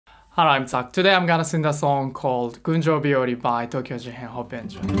Hello, I'm Tak. Today I'm gonna sing the song called Gunjo Biyori by Tokyo Jihen. Hope you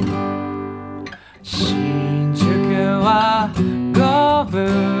enjoy. Shinjuku wa gobu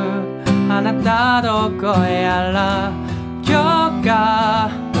Anata doko yara Kyou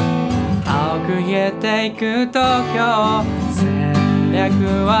ga aoku hiete iku Tokyo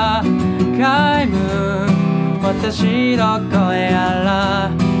Senryaku wa kaimu Watashi doko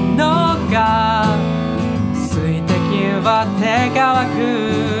yara noga suiteki ubatte kawaku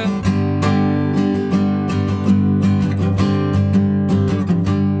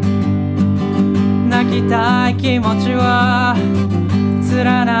Nakitai kimochi wa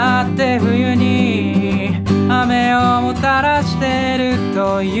tsuranatte fuyuに雨をもたらしてる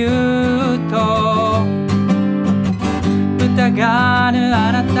というと疑わぬ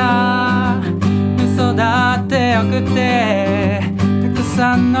あなた嘘だってよくてたく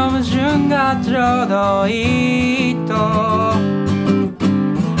さんの矛盾がちょうどいいと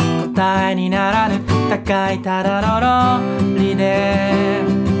答えにならぬ高いただの論理で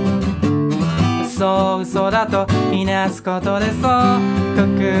嘘だとみなすことでそうご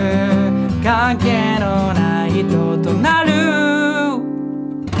く関係のない人となる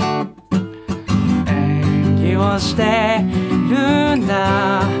演技をしてるん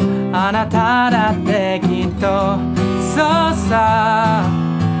だあなただってきっとそうさ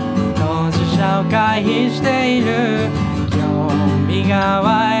当事者を回避している興味が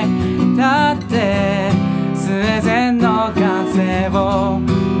湧いたってスウェーデンの完成を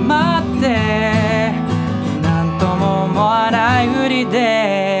待ってなんとも思わないふり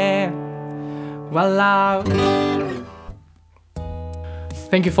で笑う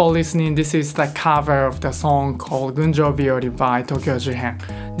Thank you for listening. This is the cover of the song called Gunjo Biyori by Tokyo Jihen.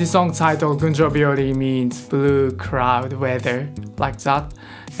 This song titled Gunjo Biyori means blue cloud weather, like that.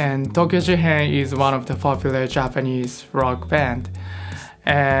 And Tokyo Jihen is one of the popular Japanese rock band.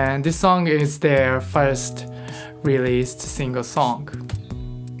 And this song is their first released single song.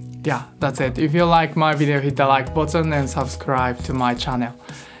 Yeah, that's it. If you like my video, hit the like button and subscribe to my channel.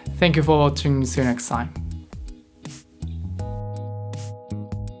 Thank you for watching. See you next time.